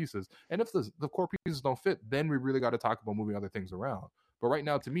core pieces. And if the core pieces don't fit, then we really got to talk about moving other things around. But right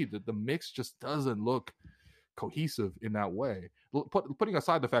now, to me, the mix just doesn't look cohesive in that way. Putting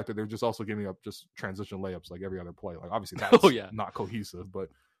aside the fact that they're just also giving up just transition layups like every other play. Like obviously that's not cohesive, but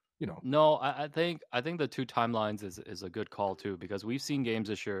you know. No, I think the two timelines is a good call too, because we've seen games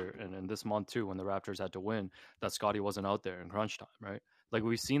this year and this month too when the Raptors had to win that Scotty wasn't out there in crunch time, right? Like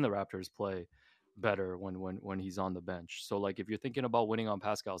we've seen the Raptors play better when he's on the bench. So like if you're thinking about winning on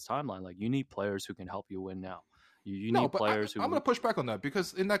Pascal's timeline, like you need players who can help you win now. You need players who... I'm going to push back on that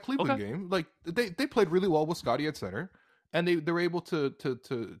because in that Cleveland game, like they played really well with Scotty at center, and they were able to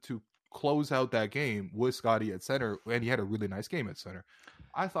close out that game with Scotty at center, and he had a really nice game at center.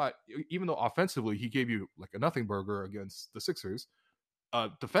 I thought even though offensively he gave you like a nothing burger against the Sixers,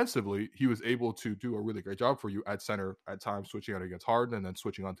 defensively he was able to do a really great job for you at center at times, switching out against Harden and then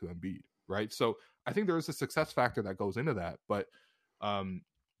switching on to Embiid, right? So I think there is a success factor that goes into that, but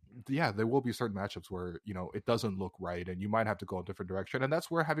yeah, there will be certain matchups where, you know, it doesn't look right and you might have to go a different direction. And that's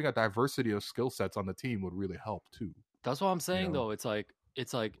where having a diversity of skill sets on the team would really help too. That's what I'm saying, though. It's like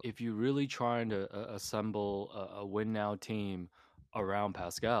if you're really trying to assemble a win now team around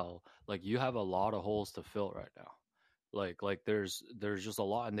Pascal, like you have a lot of holes to fill right now. Like there's just a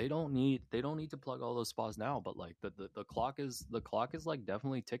lot, and they don't need to plug all those spots now. But like the clock is like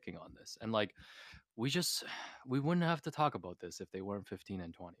definitely ticking on this, and like we wouldn't have to talk about this if they weren't 15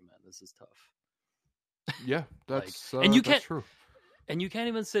 and 20. Man, this is tough. Yeah, that's and you that's true. And you can't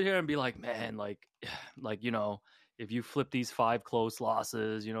even sit here and be like, man, like you know, if you flip these 5 close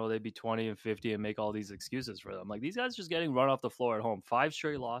losses, you know, they'd be 20 and 50 and make all these excuses for them. Like these guys just getting run off the floor at home. 5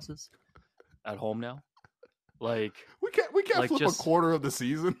 straight losses at home now. Like we can't like flip a quarter of the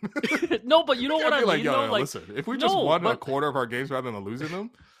season. No, but you know what I mean. Like, listen, if we just won a quarter of our games rather than losing them,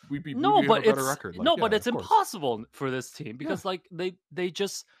 we'd have a better record. Like, but it's impossible for this team because like they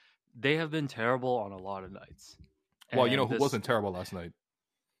have been terrible on a lot of nights. Well, you know who wasn't terrible last night?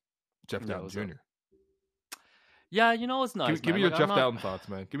 Jeff Dowtin Jr. Yeah, you know it's nice. Give me your Jeff Dowtin thoughts,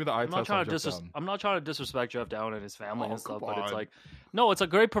 man. Give me the eye test on Jeff Dowtin. I'm not trying to disrespect Jeff Dowtin and his family and stuff, but it's like, no, it's a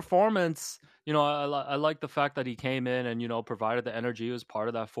great performance. You know, I like the fact that he came in and, you know, provided the energy. He was part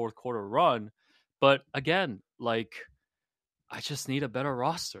of that fourth quarter run. But again, like, I just need a better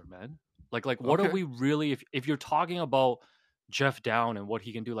roster, man. Like what are we really? If you're talking about Jeff Dowtin and what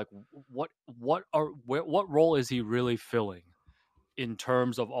he can do, like, what role is he really filling in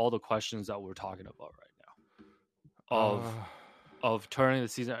terms of all the questions that we're talking about right now? Of turning the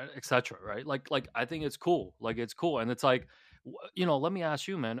season, etc. Right? Like I think it's cool. Like it's cool, and it's like, you know, let me ask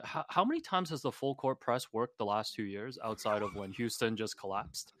you, man, how many times has the full court press worked the last 2 years outside of when Houston just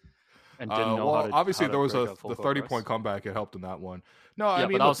collapsed and didn't know how to? Obviously, how there was the 30-point comeback. It helped in that one. No, I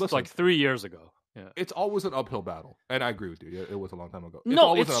mean, but that was like 3 years ago. Yeah. It's always an uphill battle, and I agree with you. It was a long time ago. It's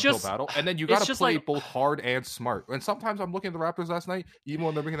always an uphill battle, and then you got to play both hard and smart. And sometimes I'm looking at the Raptors last night, even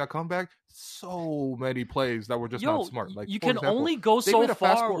when they're making that comeback, so many plays that were just not smart. Like you can only go so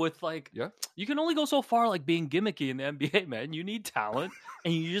far with you can only go so far like being gimmicky in the NBA, man. You need talent,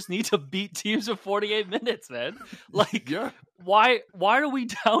 and you just need to beat teams in 48 minutes, man. Like, why are we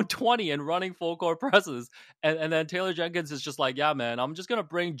down 20 and running full court presses, and then Taylor Jenkins is just like, yeah, man, I'm just gonna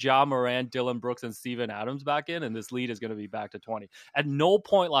bring Ja Morant, Dylan Brooks, and Steven Adams back in, and this lead is going to be back to 20. At no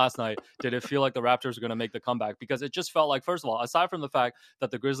point last night did it feel like the Raptors were going to make the comeback, because it just felt like, first of all, aside from the fact that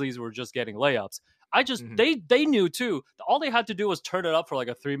the Grizzlies were just getting layups, I just they knew too. All they had to do was turn it up for like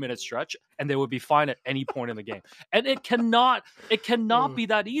a 3-minute stretch, and they would be fine at any point in the game. And it cannot be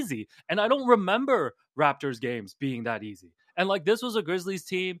that easy. And I don't remember Raptors games being that easy. And like this was a Grizzlies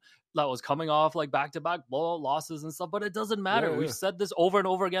team that was coming off like back-to-back blowout losses and stuff, but it doesn't matter. We've said this over and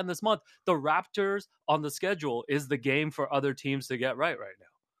over again this month. The Raptors on the schedule is the game for other teams to get right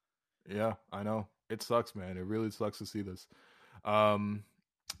now. Yeah, I know. It sucks, man. It really sucks to see this.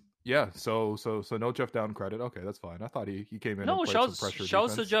 Yeah, so no Jeff Down credit. Okay, that's fine. I thought he came in and played some pressure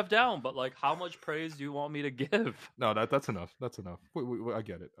shouts defense. to Jeff Down, but like, how much praise do you want me to give? No, that's enough. That's enough. I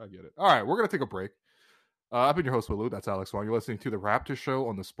get it. All right, we're gonna take a break. I've been your host, Willu. That's Alex Wong. You're listening to the Raptors Show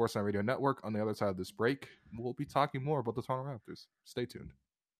on the Sportsnet Radio Network. On the other side of this break, we'll be talking more about the Toronto Raptors. Stay tuned.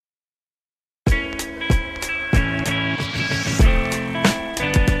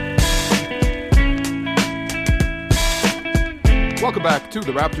 Welcome back to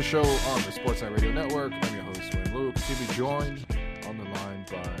the Raptors Show on the Sportsnet Radio Network. I'm your host, Wayne Luke. To be joined on the line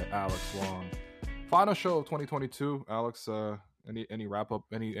by Alex Wong. Final show of 2022. Alex, any wrap up?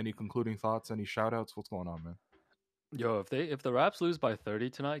 Any concluding thoughts? Any shout outs? What's going on, man? Yo, if the Raps lose by 30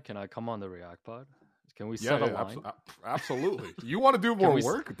 tonight, can I come on the React Pod? Can we set a line? Absolutely. You want to do more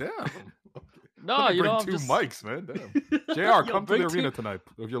work? Damn. No, you know, bring two mics, man. Damn. JR, come to the arena tonight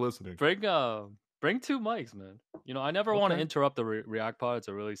if you're listening. Bring two mics, man. You know, I never want to interrupt the React Pod. It's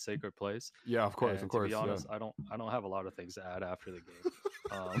a really sacred place. Yeah, of course. To be honest, I don't have a lot of things to add after the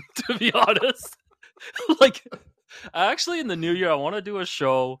game. To be honest, like, actually, in the new year, I want to do a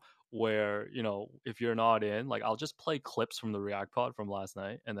show where, you know, if you're not in, like, I'll just play clips from the React Pod from last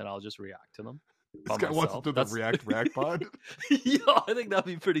night, and then I'll just react to them. This guy wants to do the React Pod. Yeah, I think that'd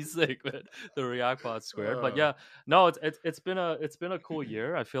be pretty sick, man. The React Pod squared. But yeah, no, it's been a cool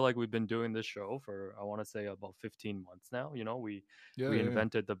year. I feel like we've been doing this show for, I want to say, about 15 months now. You know, we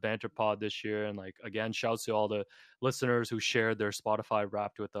invented the Banter Pod this year, and like, again, shouts to all the listeners who shared their Spotify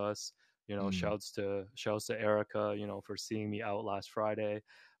Wrapped with us. You know, shouts to Erica, you know, for seeing me out last Friday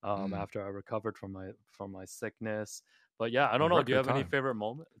after I recovered from my sickness. But yeah, I don't know. Do you have any favorite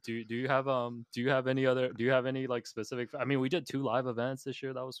moment? Do you have any like specific? I mean, we did 2 live events this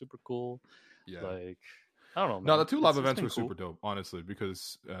year. That was super cool. Yeah, like, I don't know, man. No, the 2 live events were super dope, honestly,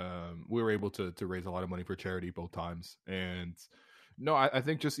 because we were able to raise a lot of money for charity both times. And no, I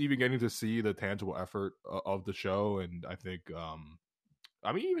think just even getting to see the tangible effort of the show, and I think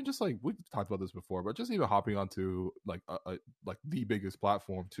I mean, even just like we talked about this before, but just even hopping onto like like the biggest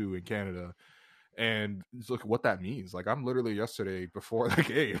platform too in Canada. And look what that means. Like, I'm literally yesterday before the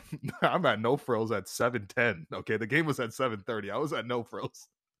game, I'm at No Frills at 7:10. Okay, the game was at 7:30. I was at No Frills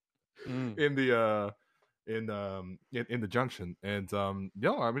in the junction, and I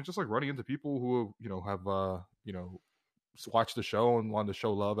mean, just like running into people who have watched the show and wanted to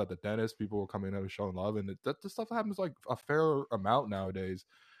show love at the dentist. People were coming out and showing love, and that stuff happens like a fair amount nowadays.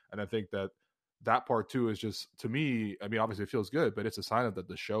 And I think that part too is just, to me, I mean, obviously it feels good, but it's a sign that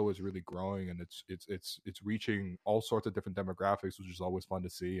the show is really growing, and it's reaching all sorts of different demographics, which is always fun to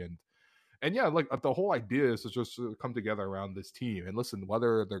see. And yeah, like the whole idea is to just come together around this team and listen,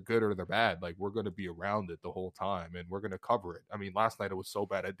 whether they're good or they're bad, like, we're going to be around it the whole time, and we're going to cover it. I mean, last night it was so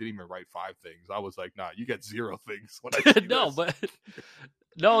bad I didn't even write 5 things. I was like, nah, you get 0 things when I see no, this. but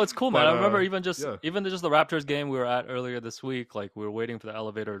no, it's cool, man. I remember even just the Raptors game we were at earlier this week, like, we were waiting for the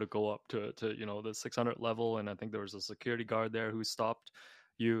elevator to go up to the 600 level, and I think there was a security guard there who stopped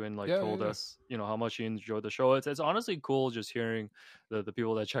you and told us how much you enjoyed the show. It's honestly cool just hearing the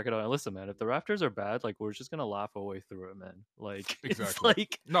people that check it out. And listen, man, if the Raptors are bad, like, we're just gonna laugh our way through it, man. Like, exactly. It's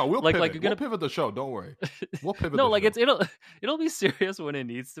like, no, we'll pivot. Like, we'll pivot the show. Don't worry, we'll pivot. No, like, it'll be serious when it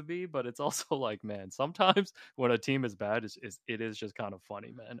needs to be, but it's also like, man, sometimes when a team is bad, it is just kind of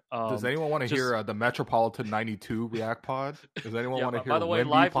funny, man. Does anyone want to hear the Metropolitan 92 React Pod? Does anyone want to hear? By the way,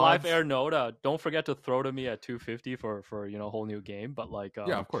 live air note. Don't forget to throw to me at 250 for a whole new game. But like,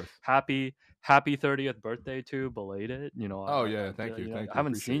 yeah, of course. Happy 30th birthday to belated. Thank you. I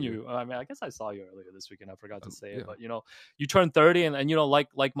haven't seen you. I mean, I guess I saw you earlier this weekend. I forgot to say it, but you turned 30, and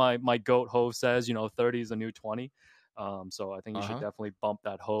like my goat Hove says, 30 is a new 20. So I think you should definitely bump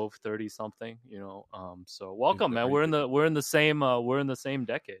that Hove 30 something. So welcome, man. We're in the same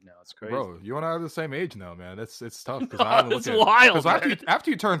decade now. It's crazy, bro. You and I are the same age now, man. It's tough because it's wild. Because after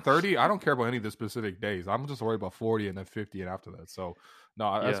you turn 30, I don't care about any of the specific days. I'm just worried about 40 and then 50 and after that. So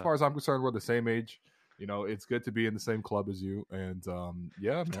no, as far as I'm concerned, we're the same age. It's good to be in the same club as you, and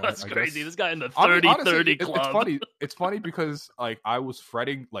yeah, man, that's crazy. This guy in the 30 club. It's funny because like I was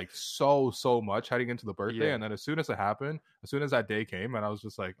fretting like so much heading into the birthday, and then as soon as it happened, as soon as that day came, and I was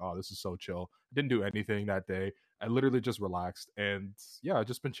just like, oh, this is so chill. I didn't do anything that day. I literally just relaxed, and yeah, I've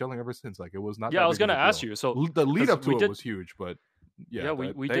just been chilling ever since. Like, it was not Yeah, I that was big of gonna a ask deal. you. So The lead because up to it was huge, but yeah, yeah,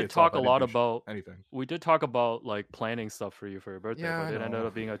 the we day did itself, talk I a didn't lot do about anything. we did talk about like planning stuff for you for your birthday, Yeah, but I it ended know.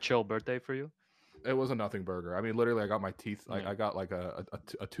 up being a chill birthday for you. It was a nothing burger. I mean, literally, I got my teeth. Yeah. I got like a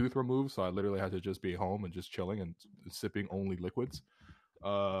tooth removed, so I literally had to just be home and just chilling and sipping only liquids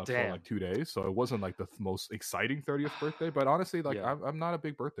for Damn. like 2 days. So it wasn't like the most exciting 30th birthday, but honestly, like Yeah. I'm not a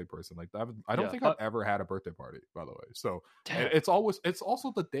big birthday person. Like I don't Yeah. think I've ever had a birthday party, by the way. So and Damn. it's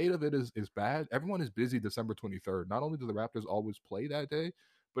also the date of it is bad. Everyone is busy December 23rd. Not only do the Raptors always play that day,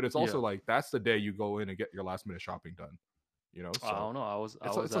 but it's Yeah. also like that's the day you go in and get your last minute shopping done. You know, I so don't know.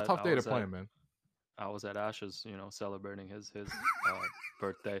 it's a tough day to plan, man. I was at Ash's, celebrating his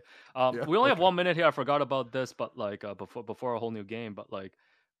birthday. Yeah. We only have Okay. 1 minute here. I forgot about this, but like before a whole new game, but like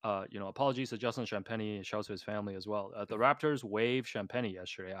apologies to Justin Champagny. Shouts to his family as well. The Raptors waived Champagny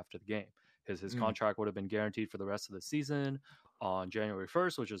yesterday after the game. His Mm. contract would have been guaranteed for the rest of the season on January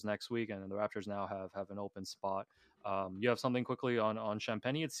 1st, which is next week, and the Raptors now have an open spot. You have something quickly on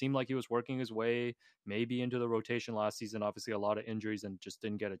Champagny. It seemed like he was working his way maybe into the rotation last season. Obviously, a lot of injuries and just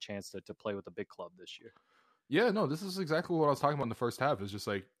didn't get a chance to play with the big club this year. Yeah, no, this is exactly what I was talking about in the first half. It's just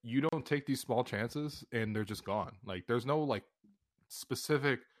like you don't take these small chances and they're just gone. Like there's no like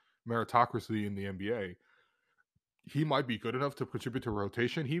specific meritocracy in the NBA. He might be good enough to contribute to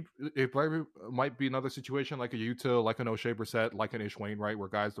rotation. It might be another situation like a Utah, like an O'Shea Brissett, like an Ish Wainwright, where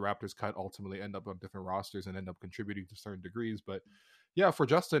guys the Raptors cut ultimately end up on different rosters and end up contributing to certain degrees. But yeah, for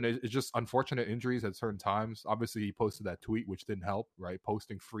Justin, it's just unfortunate injuries at certain times. Obviously, he posted that tweet, which didn't help, right?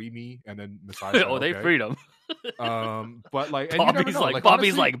 Posting "free me" and then Masai said, Oh, they "Okay." freed him. But like, and you never know. Like,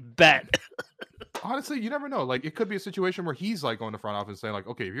 Bobby's honestly, like bet. honestly, you never know. Like, it could be a situation where he's like going to front office saying, like,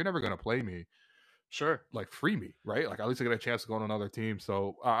 "Okay, if you're never going to play me, Sure. like free me, right? Like at least I get a chance to go on another team."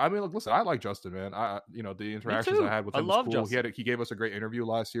 So I mean, look, listen, I like Justin, man. The interactions I had with him was cool. He gave us a great interview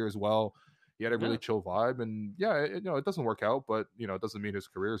last year as well. He had a really chill vibe, and yeah, it doesn't work out, but it doesn't mean his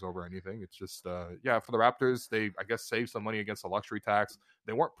career is over or anything. It's just for the Raptors, they I guess saved some money against the luxury tax.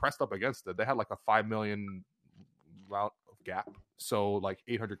 They weren't pressed up against it. They had like a $5 million route of gap, so like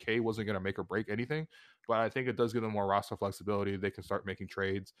 $800K wasn't going to make or break anything. But I think it does give them more roster flexibility. They can start making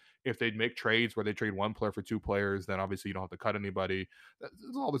trades. If they make trades where they trade one player for two players, then obviously you don't have to cut anybody.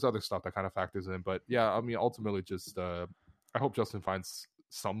 There's all this other stuff that kind of factors in. But yeah, I mean, ultimately, just I hope Justin finds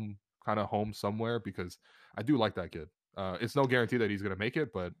some kind of home somewhere because I do like that kid. It's no guarantee that he's going to make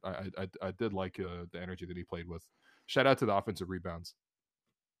it, but I did like the energy that he played with. Shout out to the offensive rebounds.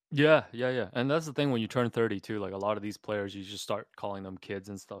 Yeah. And that's the thing when you turn 32, like a lot of these players, you just start calling them kids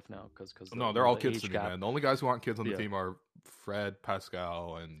and stuff now because no, they're all kids to me, man. The only guys who aren't kids on the team are Fred,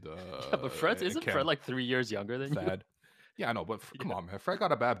 Pascal, and but isn't Fred like 3 years younger than you? Yeah, I know, but come on, man. Fred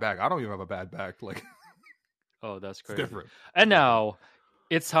got a bad back. I don't even have a bad back. Like, oh, that's crazy. It's different. And now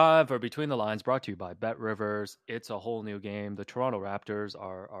it's time for Between the Lines, brought to you by Bet Rivers. It's a whole new game. The Toronto Raptors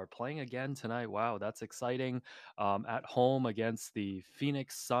are playing again tonight. Wow, that's exciting. At home against the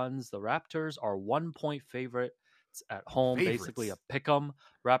Phoenix Suns. The Raptors are 1-point favorites at home. Basically a pick'em.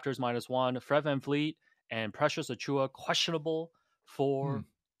 Raptors -1. Fred VanVleet and Precious Achiuwa questionable for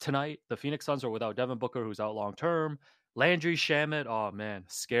tonight. The Phoenix Suns are without Devin Booker, who's out long term. Landry Shamet. Oh man,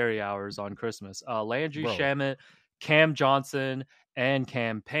 scary hours on Christmas. Landry Shamet, Cam Johnson, and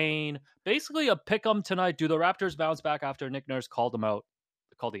Cam Payne. Basically a pick 'em tonight. Do the Raptors bounce back after Nick Nurse called them out?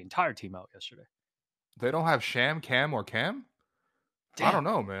 Called the entire team out yesterday. They don't have Sham, Cam, or Cam? Damn. I don't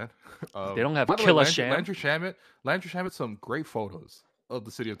know, man. They don't have Killer Sham. Landry Shamet, some great photos of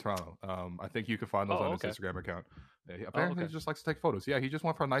the city of Toronto. I think you can find those on his Instagram account. Apparently he just likes to take photos. Yeah, he just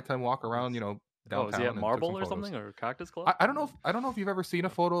went for a nighttime walk around, downtown. Is he at Marble or something, or Cactus Club? I don't know if you've ever seen a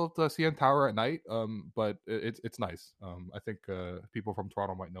photo of the CN Tower at night. But it's nice. I think people from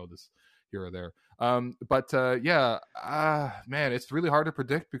Toronto might know this here or there. Man, it's really hard to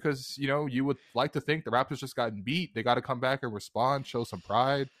predict because you would like to think the Raptors just gotten beat. They got to come back and respond, show some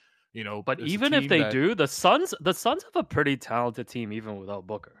pride. But even if they do, the Suns have a pretty talented team even without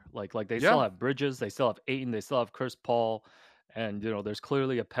Booker. Like they still have Bridges, they still have Ayton, they still have Chris Paul, and there's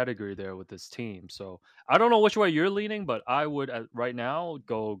clearly a pedigree there with this team. So I don't know which way you're leaning, but I would right now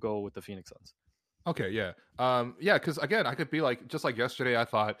go with the Phoenix Suns. Okay, yeah. Because again, I could be like, just like yesterday, I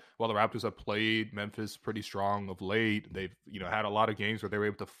thought, well, the Raptors have played Memphis pretty strong of late. They've, had a lot of games where they were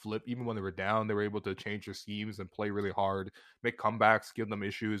able to flip, even when they were down, they were able to change their schemes and play really hard, make comebacks, give them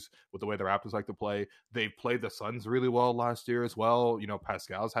issues with the way the Raptors like to play. They played the Suns really well last year as well.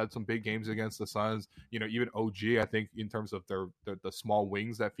 Pascal's had some big games against the Suns. Even OG, I think in terms of the small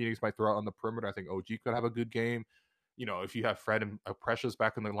wings that Phoenix might throw out on the perimeter, I think OG could have a good game. if you have Fred and Precious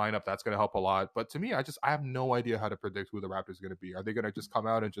back in the lineup, that's going to help a lot. But to me, I have no idea how to predict who the Raptors are going to be. Are they going to just come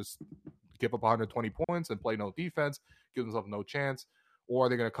out and just give up 120 points and play no defense, give themselves no chance? Or are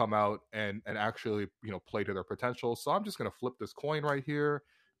they going to come out and actually, play to their potential? So I'm just going to flip this coin right here.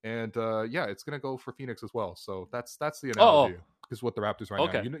 And it's going to go for Phoenix as well. So that's the analogy is what the Raptors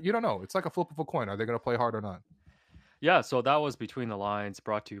right now. You don't know. It's like a flip of a coin. Are they going to play hard or not? Yeah, so that was Between the Lines,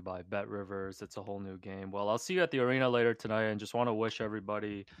 brought to you by Bet Rivers. It's a whole new game. Well, I'll see you at the arena later tonight, and just want to wish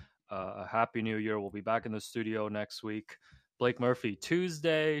everybody a happy new year. We'll be back in the studio next week. Blake Murphy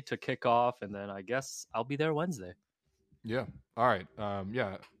Tuesday to kick off, and then I guess I'll be there Wednesday. Yeah. All right.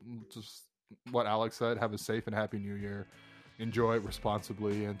 Just what Alex said. Have a safe and happy new year. Enjoy it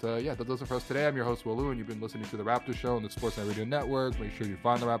responsibly. And that does it for us today. I'm your host, Will Lou, and you've been listening to The Raptors Show on the Sportsnet Radio Network. Make sure you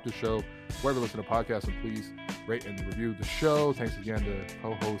find The Raptors Show wherever you listen to podcasts, and please rate and review the show. Thanks again to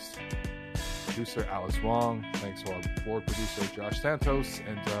co-host, producer Alice Wong. Thanks to our board producer, Josh Santos.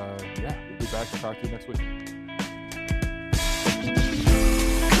 And we'll be back to talk to you next week.